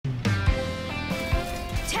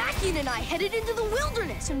Champion and I headed into the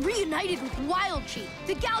wilderness and reunited with Wild Chief,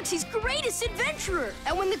 the galaxy's greatest adventurer.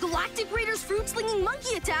 And when the Galactic Raider's fruit-slinging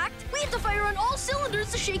monkey attacked, we had to fire on all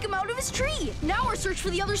cylinders to shake him out of his tree. Now our search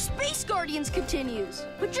for the other Space Guardians continues.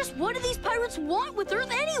 But just what do these pirates want with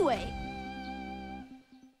Earth anyway?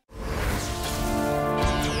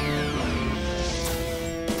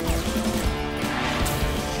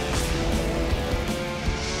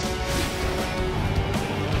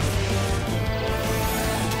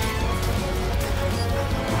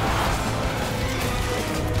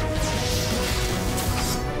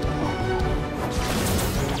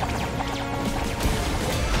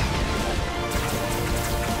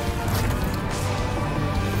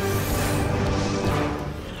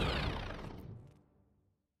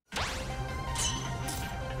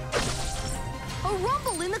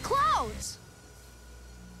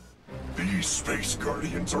 These Space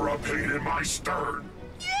Guardians are a pain in my stern.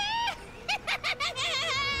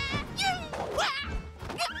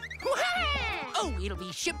 Oh, it'll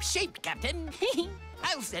be ship-shaped, Captain.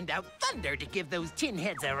 I'll send out thunder to give those tin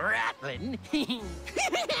heads a rattling.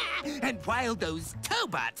 And while those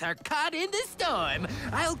Tobots are caught in the storm,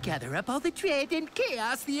 I'll gather up all the dread and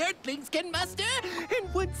chaos the Earthlings can muster.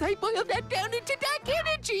 And once I boil that down into dark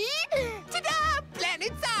energy, ta-da!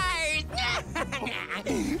 Planet Stars!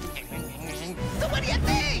 So what do you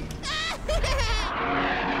think?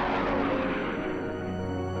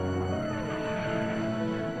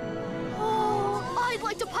 Oh, I'd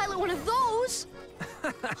like to pilot one of those.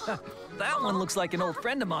 That one looks like an old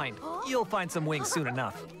friend of mine. You'll find some wings soon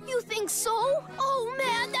enough. You think so? Oh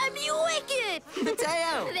man, that'd be wicked!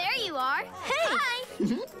 Mateo! There you are. Hey! Hi!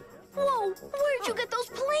 Whoa, where'd you get those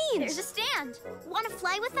planes? There's a stand. Want to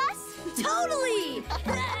fly with us? Totally!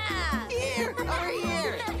 Here, over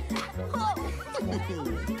here!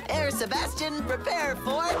 Air Sebastian, prepare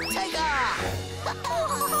for takeoff!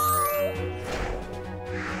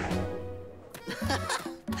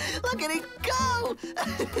 Look at it go!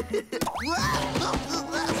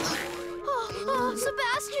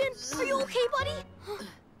 Sebastian, are you okay, buddy?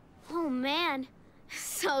 Oh, man.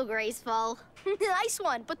 So graceful. Nice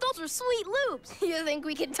one, but those are sweet loops. You think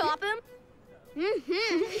we can top him?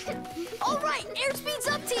 All right, airspeed's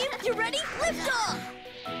up, team. You ready? Lift off!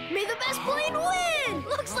 May the best plane win!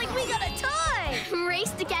 Looks like we got a tie!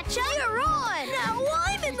 Race to catch up. You're on! Now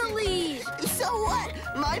I'm in the lead! So what?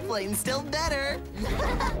 My plane's still better.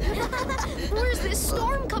 Where's this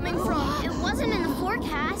storm coming from? It wasn't in the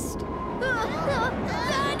forecast.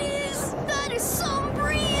 That is some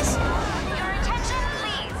breeze! Your attention,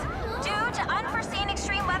 please. Due to unforeseen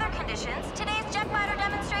extreme weather conditions, today's jet fighter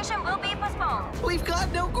demonstration will be postponed. We've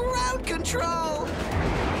got no ground control!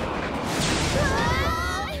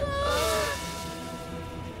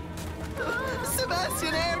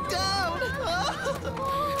 Sebastian, air down!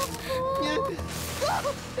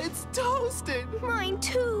 It's toasted! Mine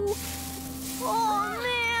too. Oh,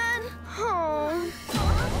 man. Oh.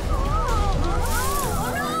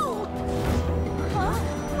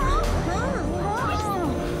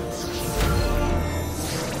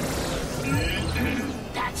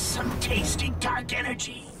 That's some tasty dark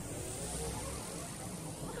energy.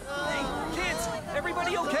 Hey, kids!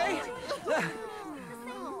 Everybody okay?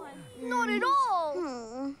 Not at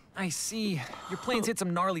all. I see. Your plane's hit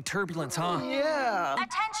some gnarly turbulence, huh? Yeah!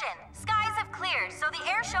 Attention, skies have cleared, so the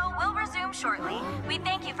air show will resume shortly. We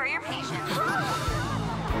thank you for your patience.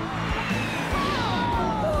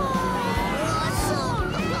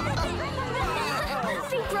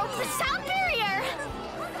 They broke the sound barrier.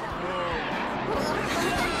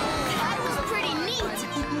 That was pretty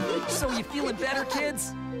neat. So you feeling better,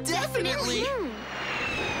 kids? Definitely!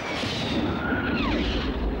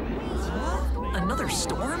 Another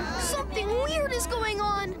storm? Something weird is going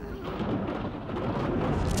on.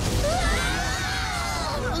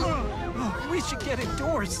 We should get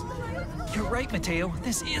indoors. You're right, Mateo.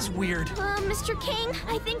 This is weird. Mr. King,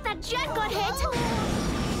 I think that jet got hit.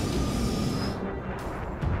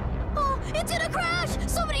 Oh, it's in a crash!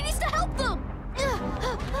 Somebody needs to help them!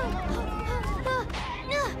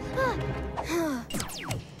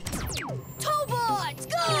 Tobots,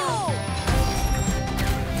 go!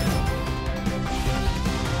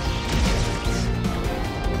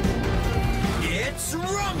 It's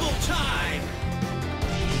rumble time!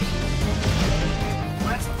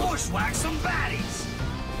 Let's bushwhack some baddies!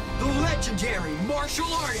 The legendary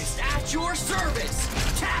martial artist at your service,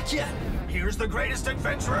 Takia! Here's the greatest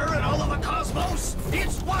adventurer in all of the cosmos!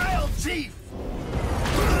 It's Wild Chief!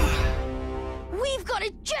 We've got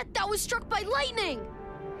a jet that was struck by lightning!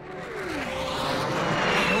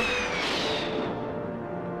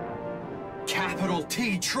 Capital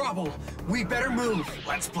T trouble. We better move.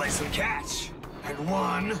 Let's play some catch. And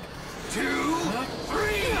 1, 2, 3.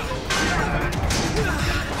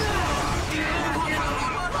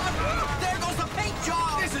 There goes the paint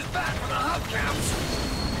job! This is bad for the hubcaps.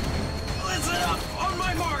 Listen up. On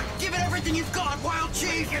my mark. Give it everything you've got, Wild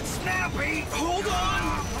Chief! Get snappy. Hold on!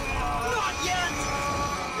 Not yet!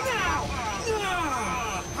 Now!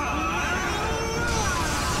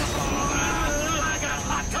 I got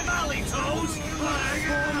hot tamale toes.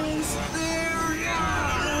 Almost there!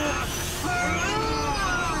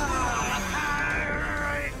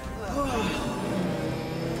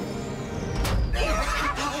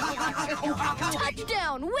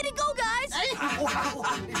 Touchdown! Way to go, guys!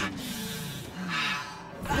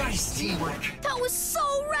 Nice teamwork. That was so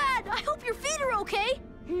rad! I hope your feet are okay.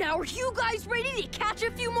 Now are you guys ready to catch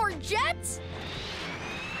a few more jets?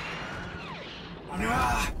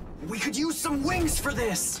 We could use some wings for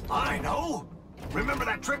this! I know. Remember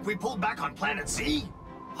that trick we pulled back on Planet Z?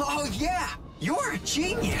 Oh, yeah! You're a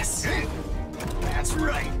genius! That's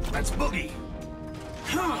right. Let's boogie.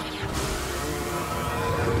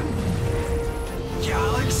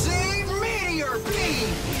 Galaxy Meteor Beam!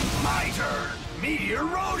 My turn. Meteor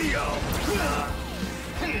Rodeo. Yeah.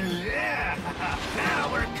 Now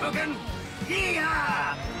we're cooking.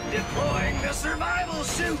 Yeehaw! Deploying the survival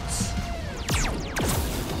suits.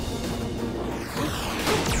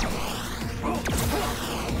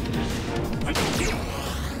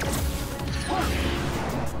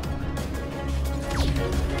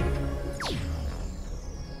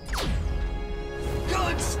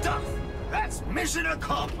 Good stuff. That's mission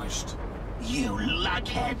accomplished. You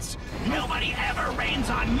lugheads! Nobody ever rains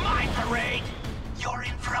on my parade! You're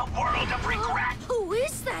in for a world of regret! Who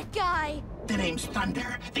is that guy? The name's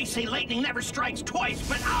Thunder. They say lightning never strikes twice,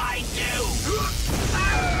 but I do!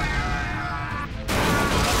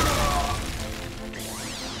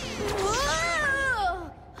 Whoa!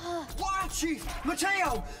 Wild Chief!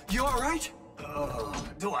 Mateo! You alright?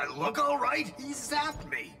 Do I look all right? He zapped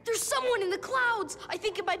me. There's someone in the clouds. I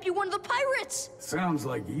think it might be one of the pirates. Sounds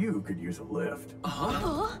like you could use a lift.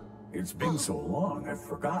 Huh? It's been so long, I've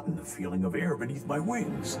forgotten the feeling of air beneath my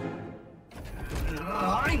wings.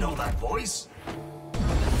 I know that voice.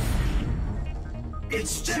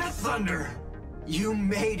 It's Jet Thunder. You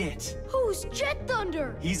made it! Who's Jet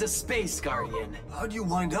Thunder? He's a space guardian. How'd you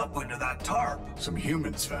wind up under that tarp? Some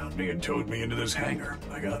humans found me and towed me into this hangar.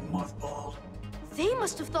 I got mothballed. They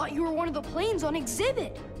must have thought you were one of the planes on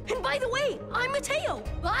exhibit. And by the way, I'm Mateo.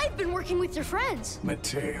 I've been working with your friends.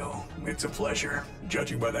 Mateo, it's a pleasure.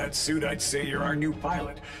 Judging by that suit, I'd say you're our new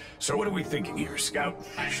pilot. So what are we thinking here, Scout?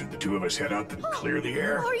 Should the two of us head out and clear the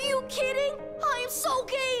air? Are you kidding? I'm so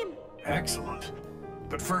game. Excellent.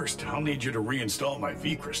 But first, I'll need you to reinstall my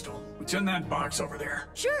V-crystal. It's in that box over there.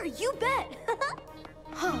 Sure, you bet.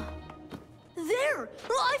 Huh. There!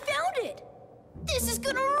 I found it! This is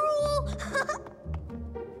gonna rule!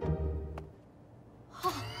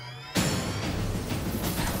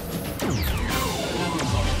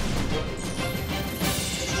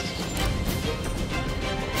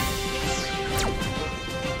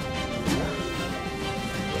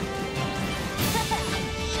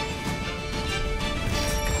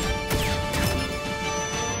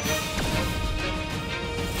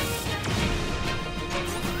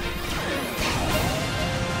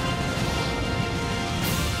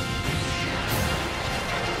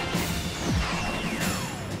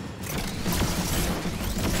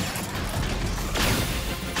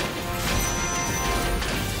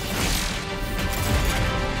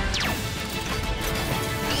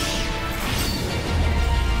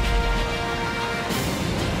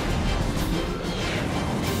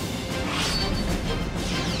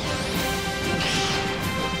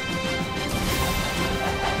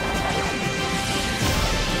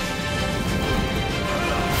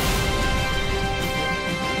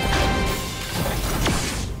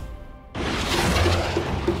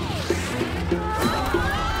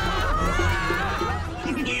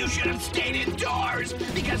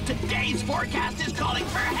 Because today's forecast is calling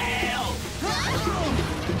for hail!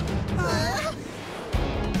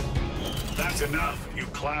 That's enough, you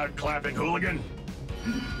cloud-clapping hooligan.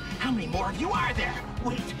 How many more of you are there?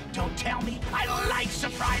 Wait, don't tell me. I like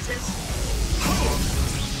surprises.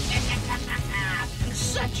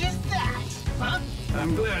 Such as that, huh?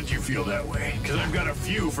 I'm glad you feel that way, because I've got a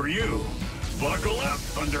few for you. Buckle up,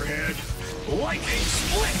 Thunderhead. Lightning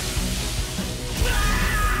split!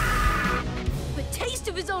 The taste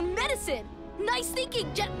of his own medicine. Nice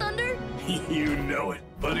thinking, Jet Thunder. You know it.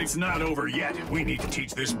 But it's not over yet. We need to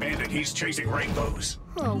teach this bandit he's chasing rainbows.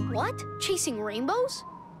 Oh, what? Chasing rainbows?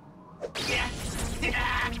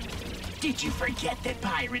 Did you forget that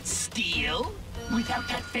pirates steal? Without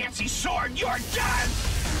that fancy sword, you're done!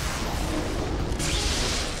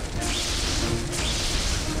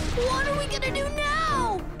 What are we gonna do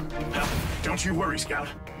now? Don't you worry, Scout.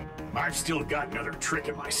 I've still got another trick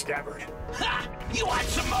in my scabbard. Ha! You want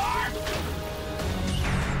some more?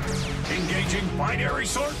 Engaging binary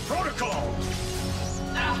sword protocol!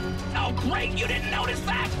 Oh, great, you didn't notice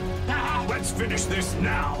that! Let's finish this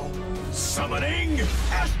now! Summoning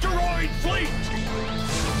Asteroid Fleet!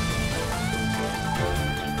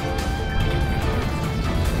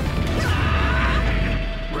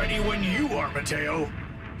 Ready when you are, Mateo.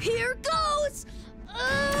 Here goes!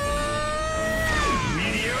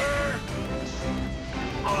 Meteor!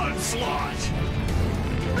 Onslaught!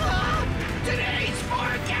 Today's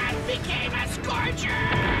forecast became a scorcher!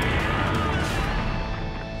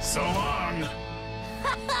 So long!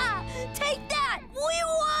 Take that! We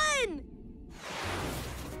won!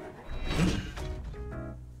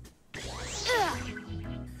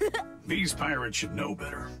 These pirates should know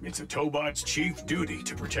better. It's a Tobot's chief duty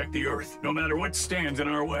to protect the Earth, no matter what stands in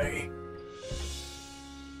our way.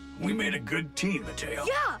 We made a good team, Mateo.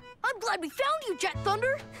 Yeah! I'm glad we found you, Jet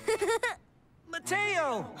Thunder!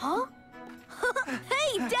 Mateo! Huh?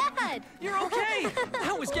 Hey, Dad! You're okay!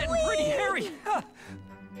 That was getting pretty hairy!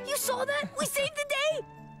 You saw that? We saved the day!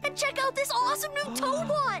 And check out this awesome new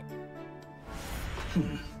Tobot!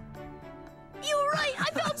 You were right! I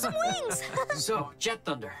found some wings! So, Jet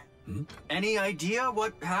Thunder, any idea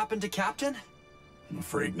what happened to Captain? I'm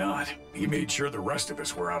afraid not. He made sure the rest of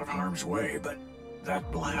us were out of harm's way, but that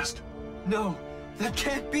blast... No, that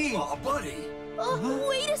can't be! Aw, buddy!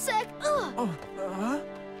 Wait a sec!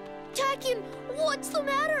 Takian, what's the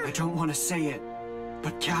matter? I don't want to say it,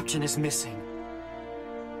 but Captain is missing.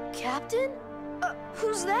 Captain?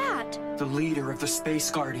 Who's that? The leader of the Space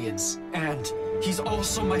Guardians. And he's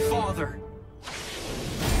also my father.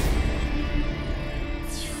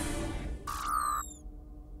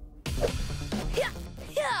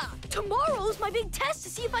 Yeah! Tomorrow's my big test to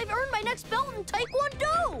see if I've earned my next belt in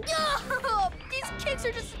Taekwondo! These kicks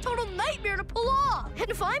are just a total nightmare to pull off! And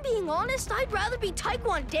if I'm being honest, I'd rather be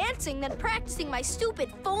Taekwondo dancing than practicing my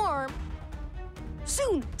stupid form.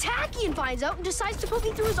 Soon, Takian finds out and decides to put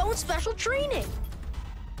me through his own special training.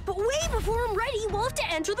 But way before I'm ready, we'll have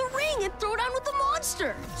to enter the ring and throw down with the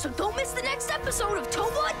monster. So don't miss the next episode of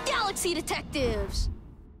Tobot Galaxy Detectives.